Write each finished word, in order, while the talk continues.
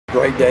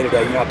Great day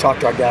today. I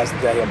talked to our guys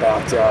today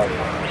about,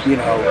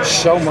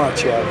 so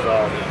much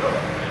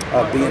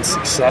of being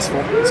successful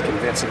is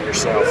convincing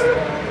yourself.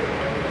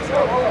 You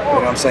know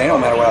what I'm saying? No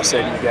matter what I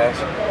say to you guys,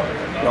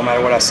 no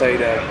matter what I say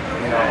to,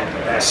 in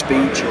a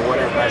speech or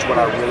whatever, that's what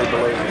I really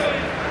believe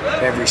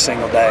every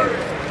single day.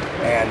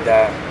 And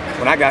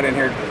when I got in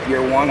here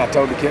year one, I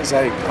told the kids,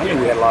 hey, I knew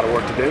we had a lot of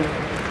work to do.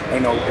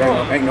 Ain't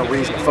no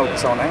reason to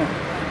focus on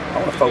that. I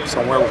want to focus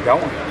on where we're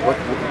going.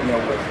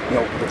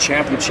 The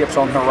championship's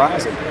on the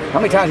horizon. How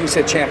many times have you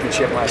said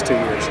championship in the last 2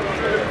 years?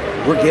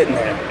 We're getting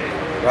there,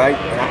 right?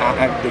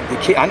 And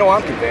I know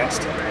I'm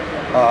convinced.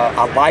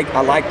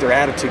 I like their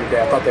attitude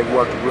today. I thought they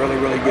worked really,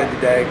 really good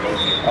today.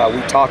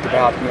 We talked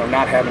about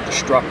not having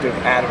destructive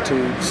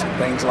attitudes,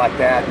 things like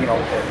that. A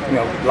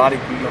lot of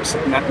there's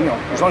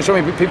only so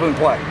many people in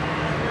play,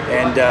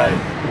 and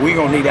we're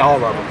gonna need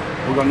all of them.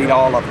 We're gonna need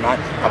all of them. I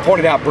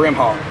pointed out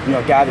Brimhall,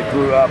 a guy that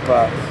grew up.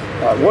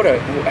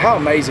 How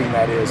amazing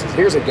that is.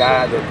 Here's a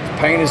guy that's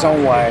paying his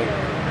own way,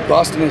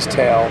 busting his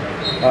tail,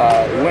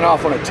 went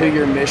off on a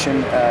 2-year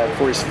mission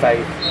for his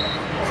faith.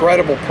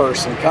 Incredible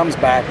person, comes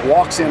back,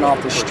 walks in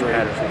off the street.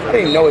 I didn't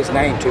even know his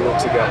name 2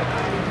 weeks ago.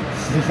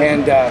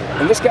 And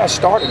this guy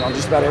started on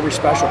just about every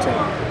special team.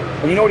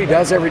 And you know what he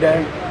does every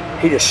day?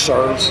 He just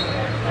serves.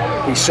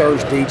 He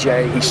serves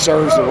DJ, he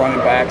serves the running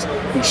backs,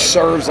 he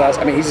serves us.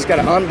 I mean, he's just got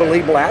an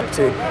unbelievable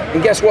attitude.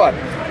 And guess what?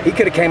 He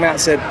could have came out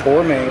and said,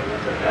 poor me.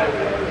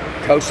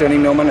 Coach doesn't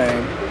even know my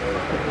name.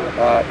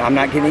 I'm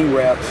not getting any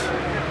reps.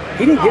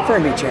 He didn't get very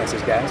many chances,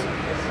 guys.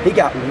 He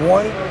got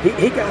one.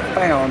 He got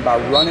found by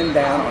running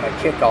down on a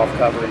kickoff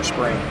cover in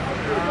spring.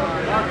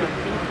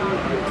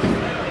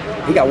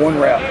 He got 1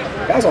 rep.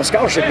 Guys on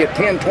scholarship get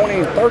 10,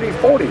 20, 30,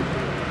 40.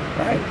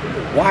 Right?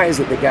 Why is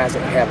it the guys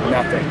that have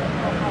nothing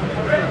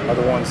are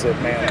the ones that,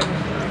 man,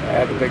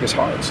 have the biggest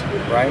hearts,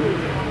 right?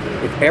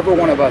 If every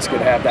one of us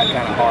could have that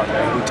kind of heart,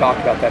 man, we talked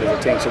about that as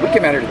a team. So we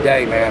came out here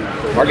today, man,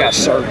 our guys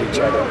served each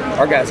other.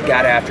 Our guys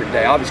got after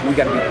today. Obviously, we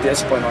got to be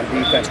disciplined on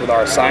defense with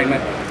our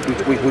assignment.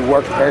 We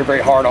worked very,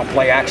 very hard on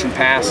play action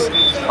pass,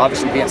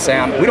 obviously being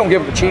sound. We don't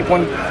give up a cheap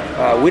one.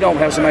 We don't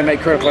have somebody make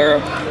critical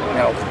error.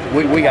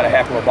 We got a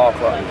heck of a ball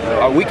club.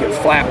 We can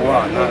flat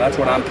run. That's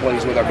what I'm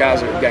pleased with. Our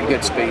guys have got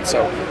good speed.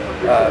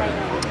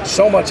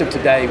 So much of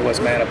today was,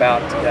 man,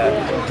 about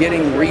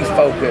getting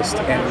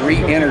refocused and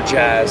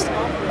re-energized.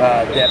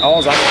 That all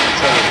I can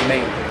control is me.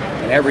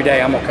 And every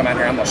day I'm going to come out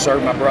here, I'm going to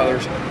serve my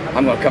brothers.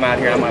 I'm going to come out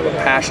here, I'm going to have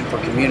a passion for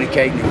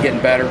communicating and getting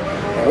better.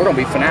 And we're going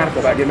to be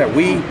fanatical about getting better.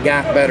 We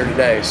got better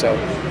today, so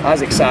I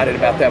was excited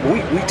about that. But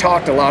we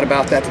talked a lot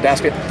about that today. I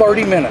spent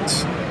 30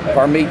 minutes of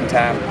our meeting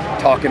time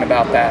talking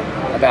about that,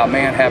 about,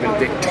 man, having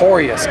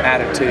victorious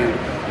attitude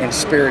and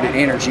spirited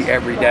energy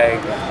every day.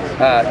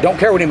 Don't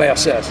care what anybody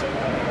else says.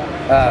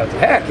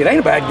 Heck, it ain't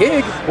a bad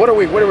gig. What are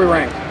we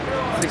ranked?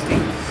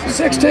 16th.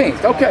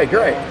 16th. Okay,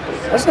 great.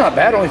 That's not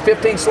bad. Only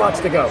 15 slots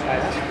to go.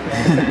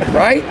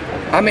 Right?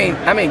 I mean,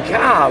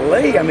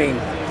 golly.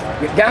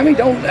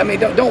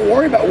 Don't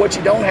worry about what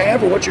you don't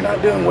have or what you're not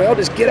doing well.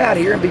 Just get out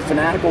here and be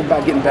fanatical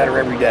about getting better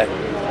every day. You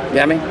know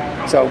what I mean?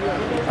 So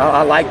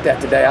I like that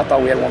today. I thought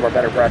we had one of our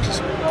better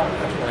practices.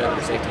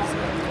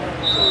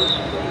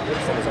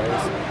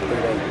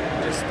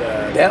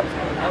 Depth?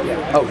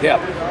 Yeah. Oh,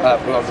 depth.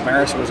 Well,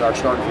 Damaris was our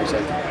starting free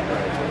safety.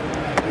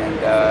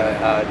 And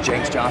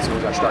James Johnson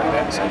was our starting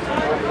back safety.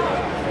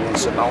 And then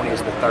Simone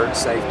is the 3rd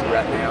safety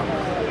right now.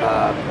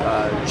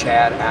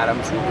 Chad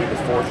Adams will be the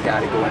 4th guy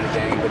to go in the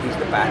game, but he's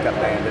the backup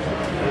bandit.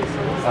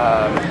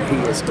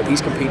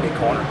 He's competing at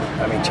corner.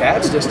 I mean,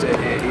 Chad's just,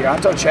 I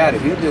told Chad,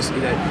 if you just,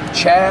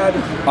 Chad,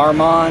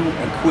 Armand,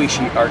 and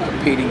Quishy are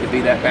competing to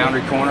be that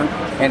boundary corner,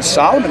 and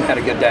Solomon had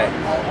a good day.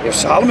 If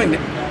Solomon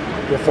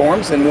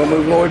performs, then we'll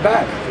move Lloyd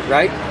back,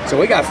 right? So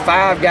we got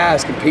 5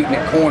 guys competing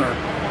at corner,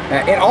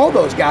 and all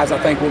those guys I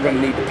think we're going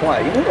to need to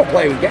play. We're going to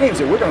play with games,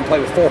 and we're going to play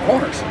with 4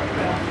 corners.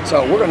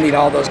 So we're going to need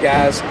all those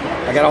guys.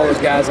 I got all those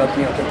guys up,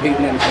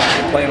 competing and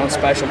playing on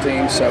special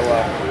teams. So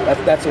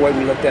that's the way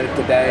we looked at it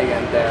today,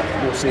 and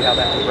we'll see how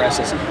that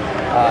progresses.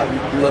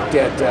 Looked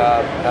at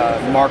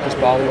Marcus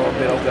Ball a little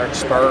bit over there at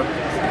Spur.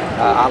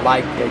 I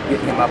like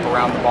getting him up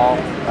around the ball.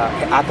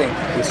 I think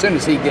as soon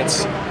as he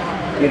gets,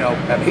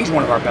 he's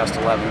one of our best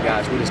 11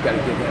 guys. We just got to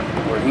get him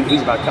where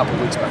he's about a couple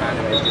weeks behind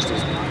him in just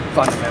his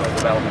fundamental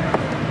development.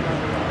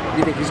 Do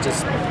you think he's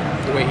just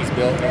the way he's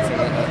built makes him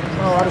like that?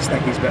 Well, I just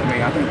think he's better.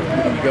 I think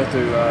when you go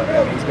through,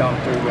 he's gone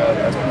through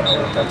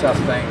a tough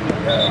thing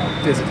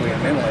physically and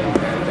mentally,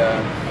 and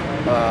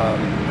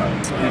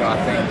I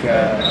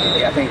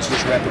think it's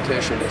just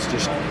repetition. It's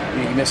just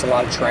you miss a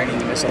lot of training,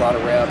 you miss a lot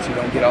of reps, you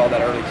don't get all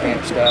that early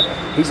camp stuff.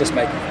 He's just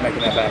making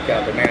that back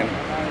up. But man,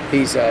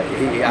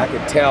 I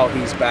could tell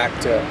he's back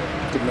to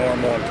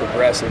normal and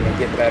progressing and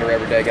getting better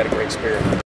every day. Got a great spirit.